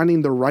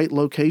finding the right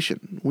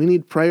location. We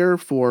need prayer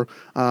for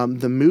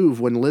the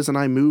move when Liz and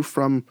I move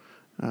from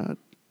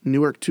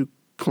Newark to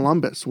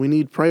Columbus. We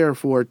need prayer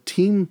for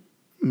team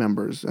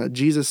members.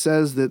 Jesus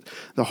says that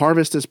the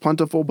harvest is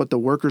plentiful, but the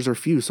workers are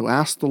few. So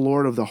ask the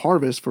Lord of the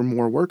harvest for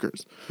more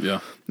workers. Yeah.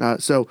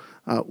 So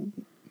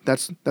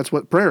that's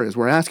what prayer is.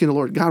 We're asking the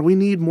Lord, God, we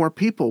need more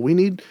people. We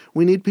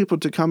need people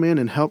to come in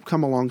and help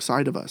come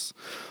alongside of us.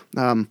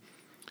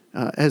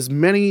 As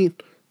many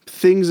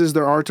things as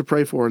there are to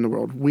pray for in the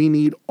world, we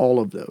need all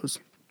of those.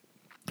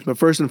 But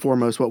first and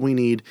foremost, what we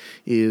need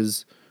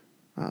is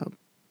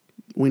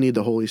we need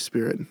the Holy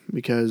Spirit,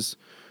 because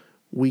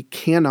we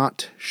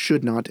cannot,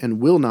 should not,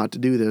 and will not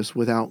do this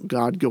without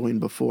God going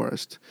before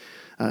us.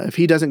 If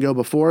He doesn't go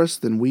before us,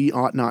 then we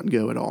ought not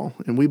go at all.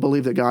 And we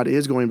believe that God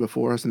is going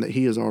before us and that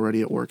He is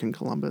already at work in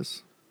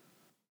Columbus.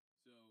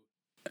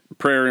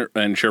 Prayer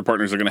and share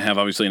partners are going to have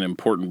obviously an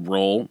important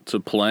role to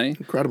play.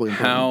 Incredibly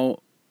important.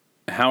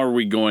 How are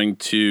we going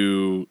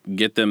to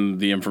get them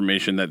the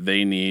information that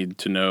they need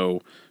to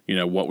know,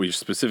 what we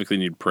specifically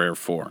need prayer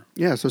for?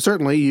 Yeah, so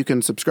certainly you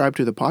can subscribe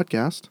to the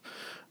podcast.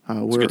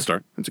 It's a good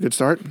start. It's a good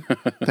start.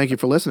 Thank you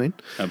for listening.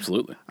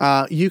 Absolutely.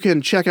 You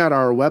can check out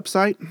our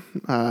website,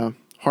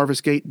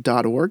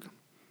 harvestgate.org.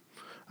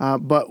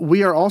 But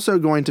we are also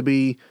going to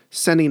be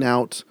sending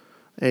out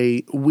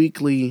a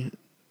weekly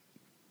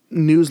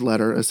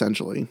newsletter,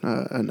 essentially,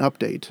 an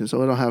update.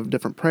 So it'll have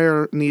different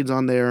prayer needs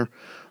on there,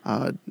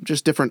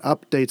 just different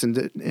updates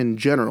in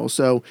general.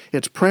 So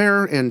it's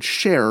prayer and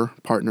share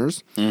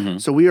partners. Mm-hmm.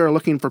 So we are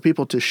looking for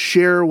people to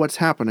share what's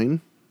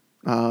happening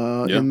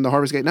in the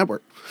Harvest Gate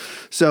Network.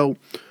 So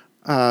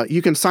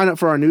you can sign up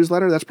for our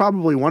newsletter. That's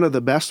probably one of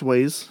the best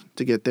ways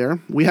to get there.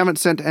 We haven't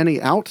sent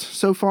any out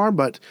so far,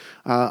 but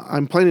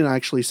I'm planning on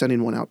actually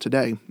sending one out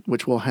today,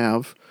 which will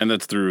have... And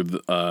that's through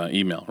the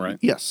email, right?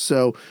 Yes.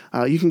 So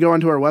you can go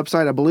onto our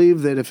website. I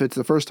believe that if it's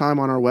the first time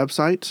on our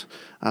website,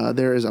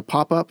 there is a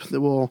pop-up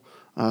that will...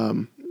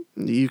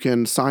 you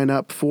can sign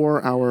up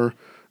for our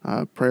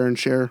prayer and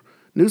share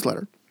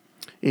newsletter.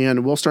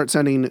 And we'll start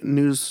sending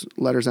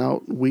newsletters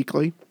out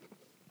weekly.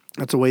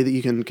 That's a way that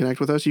you can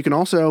connect with us. You can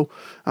also,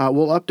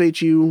 we'll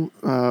update you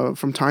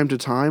from time to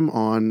time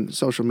on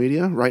social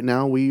media. Right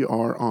now we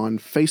are on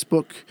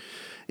Facebook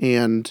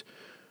and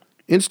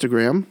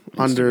Instagram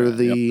under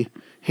the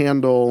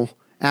handle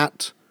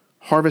at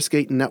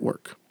HarvestGate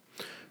Network.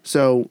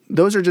 So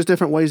those are just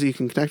different ways that you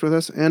can connect with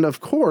us. And of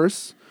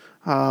course,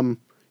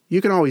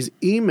 you can always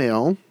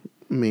email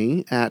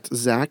me at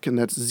Zack, and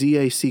that's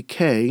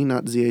Z-A-C-K,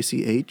 not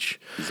Z-A-C-H.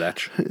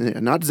 Zach.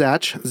 Not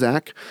Zach,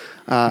 Zack,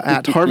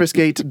 at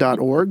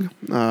harvestgate.org.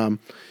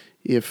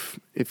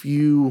 If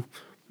you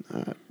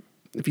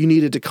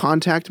needed to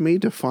contact me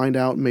to find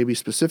out maybe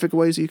specific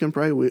ways you can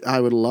pray,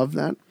 I would love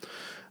that.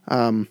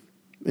 And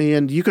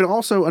you can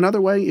also, another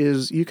way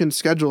is you can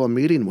schedule a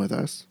meeting with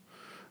us.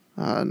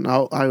 And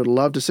I would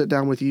love to sit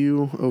down with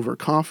you over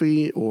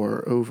coffee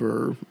or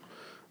over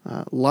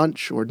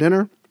lunch or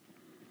dinner.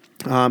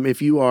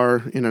 If you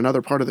are in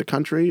another part of the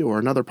country or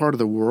another part of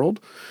the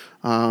world,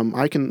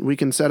 we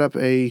can set up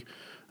a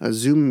a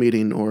Zoom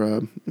meeting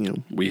or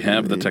we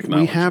have the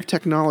technology. We have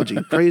technology.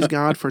 Praise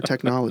God for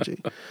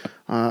technology.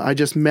 I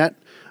just met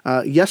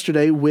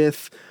yesterday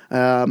with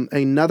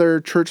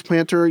another church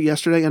planter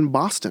yesterday in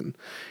Boston,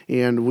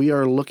 and we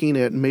are looking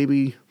at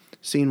maybe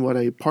seeing what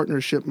a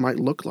partnership might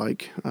look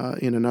like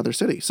in another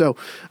city. So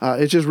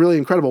it's just really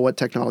incredible what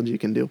technology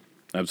can do.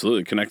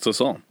 Absolutely. It connects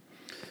us all.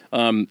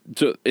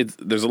 So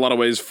there's a lot of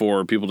ways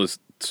for people to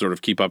sort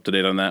of keep up to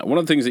date on that. One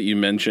of the things that you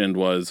mentioned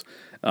was,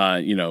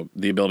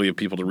 the ability of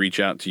people to reach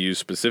out to you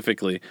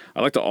specifically.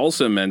 I'd like to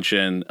also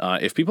mention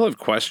if people have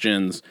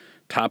questions,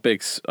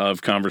 topics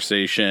of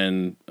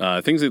conversation,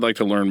 things they'd like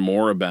to learn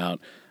more about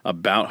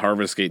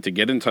HarvestGate, to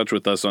get in touch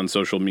with us on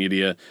social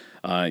media.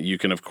 You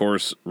can, of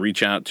course,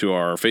 reach out to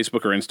our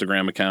Facebook or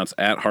Instagram accounts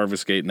at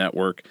HarvestGate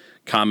Network,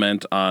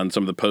 comment on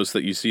some of the posts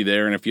that you see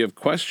there. And if you have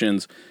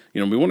questions,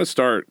 we want to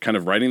start kind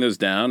of writing those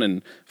down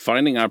and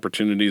finding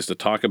opportunities to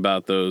talk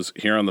about those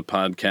here on the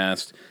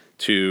podcast,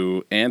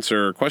 to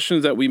answer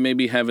questions that we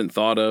maybe haven't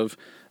thought of,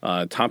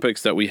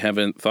 topics that we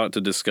haven't thought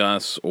to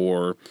discuss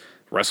or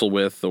wrestle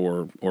with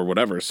or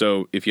whatever.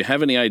 So if you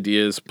have any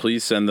ideas,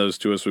 please send those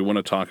to us. We want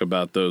to talk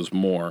about those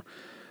more.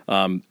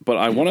 But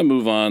I want to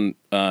move on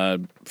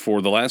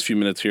for the last few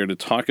minutes here to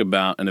talk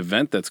about an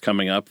event that's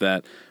coming up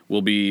that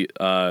will be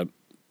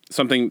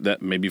something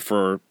that maybe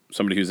for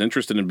somebody who's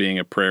interested in being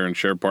a prayer and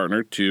share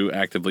partner to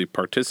actively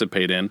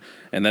participate in,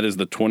 and that is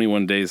the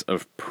 21 Days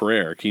of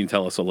Prayer. Can you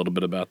tell us a little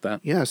bit about that?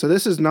 Yeah, so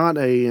this is not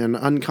an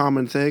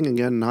uncommon thing,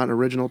 again, not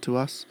original to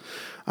us.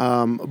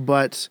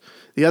 But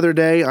the other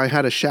day I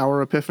had a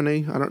shower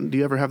epiphany. Do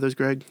you ever have those,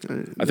 Greg?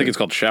 I think it's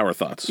called Shower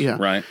Thoughts,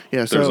 right?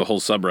 Yeah. There's a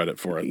whole subreddit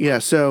for it. Yeah,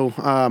 so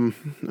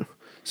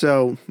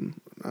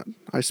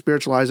I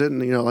spiritualize it,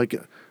 and, like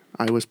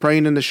I was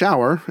praying in the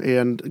shower,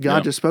 and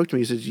God just spoke to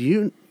me. He says,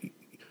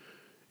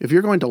 if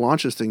you're going to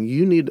launch this thing,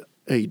 you need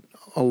a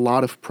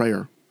lot of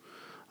prayer.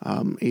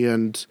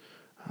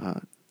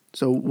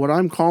 So what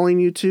I'm calling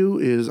you to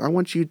is I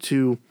want you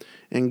to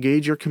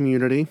engage your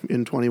community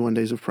in 21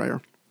 days of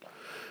prayer.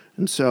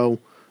 And so,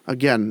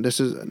 again, this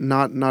is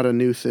not a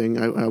new thing.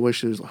 I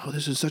wish it was,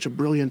 this is such a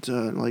brilliant,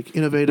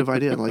 innovative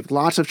idea. Like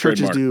lots of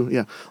churches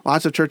do.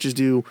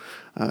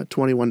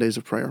 21 days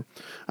of prayer.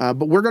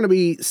 But we're going to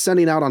be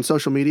sending out on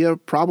social media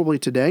probably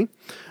today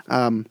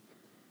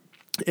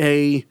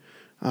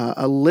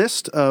a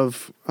list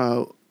of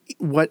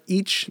what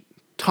each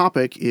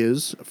topic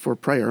is for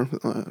prayer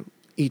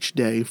each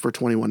day for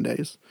 21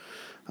 days.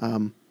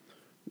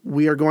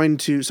 We are going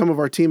to, some of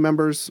our team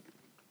members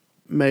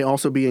may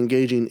also be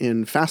engaging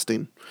in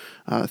fasting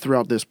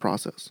throughout this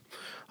process.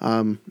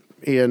 And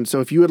so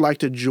if you would like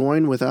to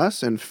join with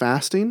us in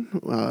fasting,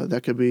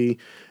 that could be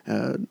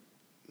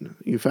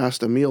you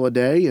fast a meal a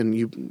day and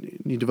you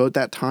devote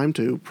that time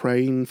to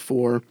praying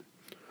for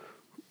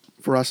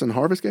us in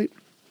HarvestGate.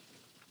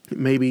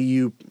 Maybe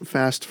you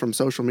fast from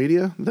social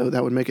media, though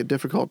that would make it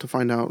difficult to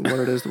find out what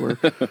it is that we're...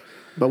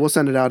 But we'll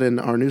send it out in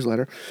our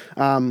newsletter.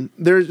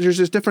 There's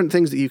just different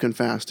things that you can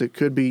fast. It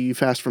could be you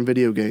fast from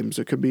video games.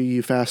 It could be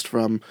you fast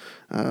from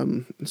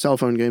cell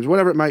phone games,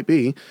 whatever it might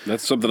be.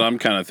 That's something I'm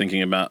kind of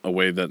thinking about, a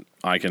way that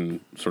I can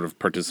sort of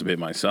participate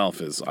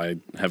myself is I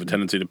have a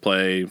tendency to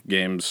play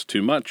games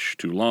too much,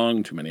 too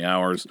long, too many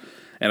hours.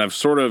 And I've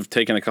sort of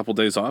taken a couple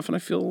days off, and I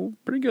feel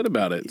pretty good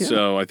about it. Yeah.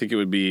 So I think it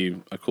would be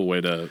a cool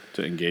way to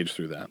engage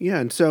through that. Yeah,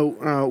 and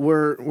so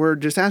we're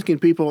just asking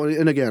people,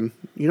 and again,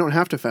 you don't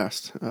have to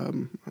fast.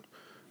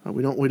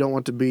 We don't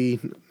want to be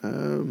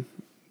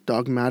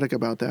dogmatic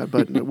about that,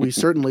 but we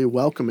certainly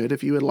welcome it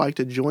if you would like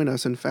to join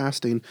us in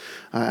fasting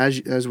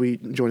as we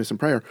join us in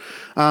prayer.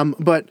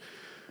 But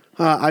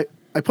I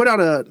put out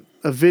a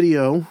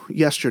video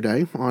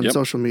yesterday on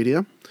social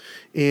media.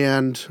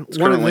 And it's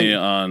currently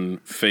on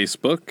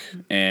Facebook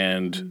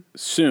and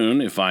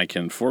soon, if I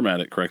can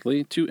format it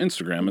correctly, to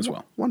Instagram as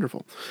well.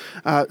 Wonderful.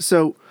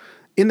 So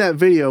in that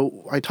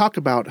video, I talk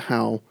about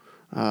how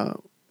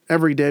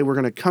every day we're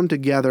going to come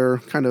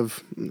together, kind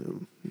of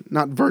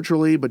not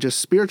virtually, but just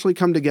spiritually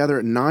come together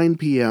at 9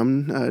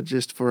 p.m.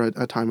 Just for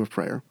a time of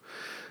prayer.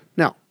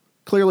 Now,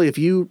 clearly, if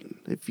you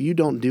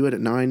don't do it at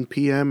 9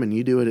 p.m. and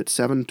you do it at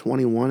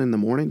 7:21 in the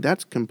morning,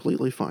 that's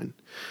completely fine.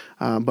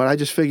 But I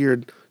just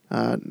figured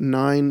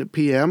 9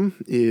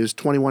 p.m. is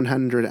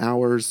 2,100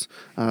 hours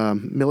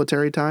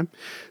military time.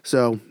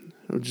 So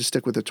we'll just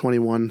stick with the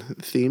 21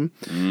 theme.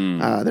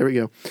 There we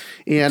go.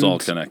 And it's all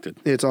connected.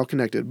 It's all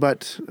connected.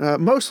 But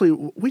mostly,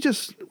 we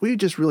just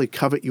really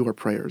covet your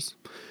prayers,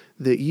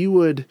 that you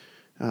would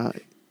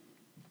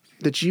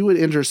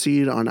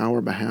intercede on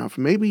our behalf.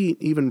 Maybe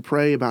even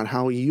pray about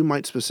how you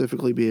might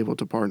specifically be able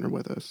to partner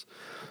with us.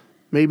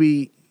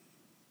 Maybe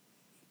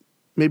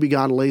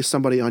God lays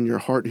somebody on your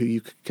heart who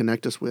you could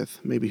connect us with,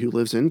 maybe who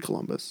lives in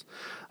Columbus,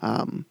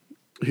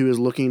 who is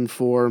looking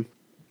for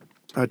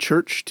a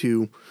church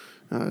to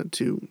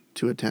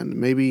attend.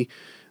 Maybe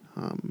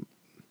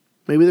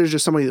there's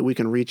just somebody that we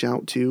can reach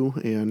out to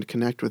and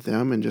connect with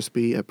them and just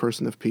be a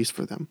person of peace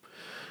for them.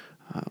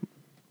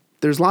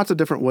 there's lots of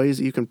different ways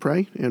that you can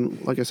pray.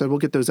 And like I said, we'll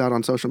get those out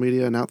on social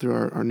media and out through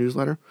our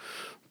newsletter.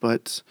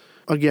 But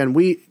again,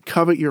 we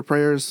covet your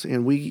prayers,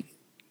 and we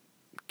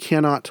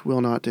cannot,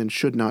 will not, and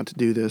should not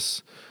do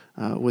this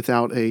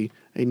without a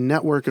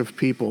network of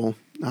people,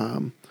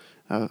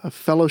 a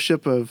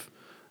fellowship of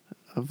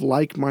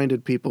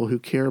like-minded people who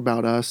care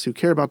about us, who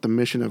care about the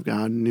mission of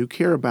God, and who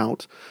care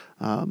about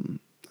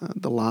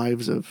the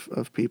lives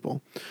of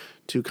people,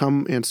 to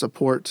come and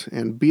support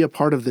and be a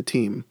part of the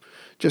team.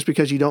 Just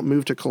because you don't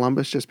move to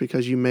Columbus, just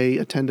because you may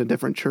attend a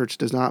different church,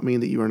 does not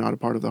mean that you are not a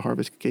part of the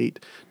Harvest Gate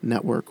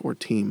network or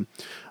team.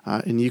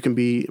 And you can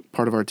be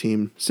part of our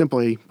team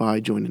simply by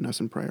joining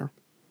us in prayer.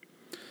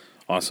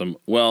 Awesome.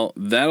 Well,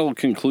 that'll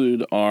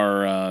conclude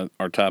our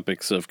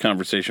topics of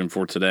conversation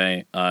for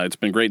today. It's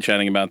been great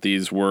chatting about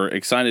these. We're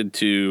excited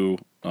to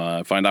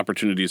find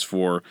opportunities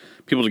for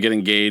people to get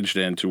engaged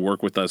and to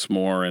work with us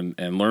more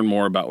and learn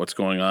more about what's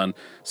going on.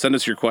 Send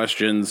us your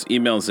questions.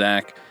 Email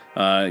Zach.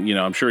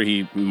 I'm sure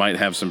he might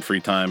have some free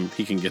time.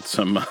 He can get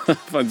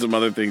find some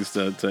other things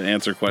to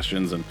answer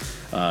questions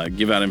and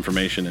give out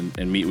information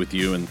and meet with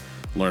you and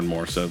learn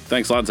more. So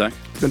thanks a lot, Zach.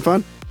 It's been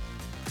fun.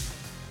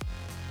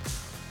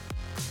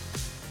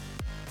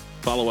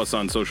 Follow us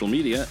on social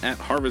media at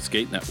Harvest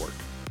Gate Network.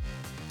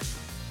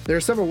 There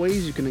are several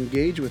ways you can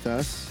engage with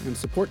us and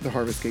support the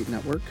Harvest Gate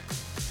Network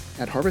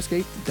at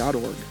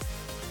harvestgate.org.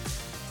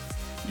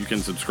 You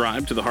can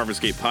subscribe to the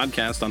Harvest Gate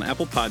podcast on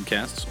Apple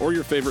Podcasts or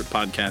your favorite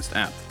podcast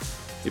app.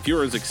 If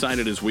you're as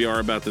excited as we are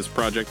about this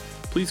project,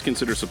 please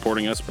consider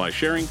supporting us by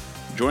sharing,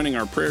 joining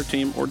our prayer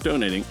team, or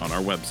donating on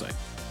our website.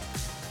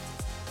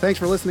 Thanks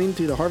for listening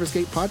to the Harvest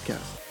Gate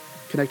podcast,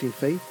 connecting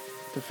faith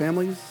to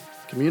families,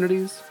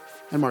 communities,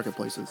 and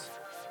marketplaces.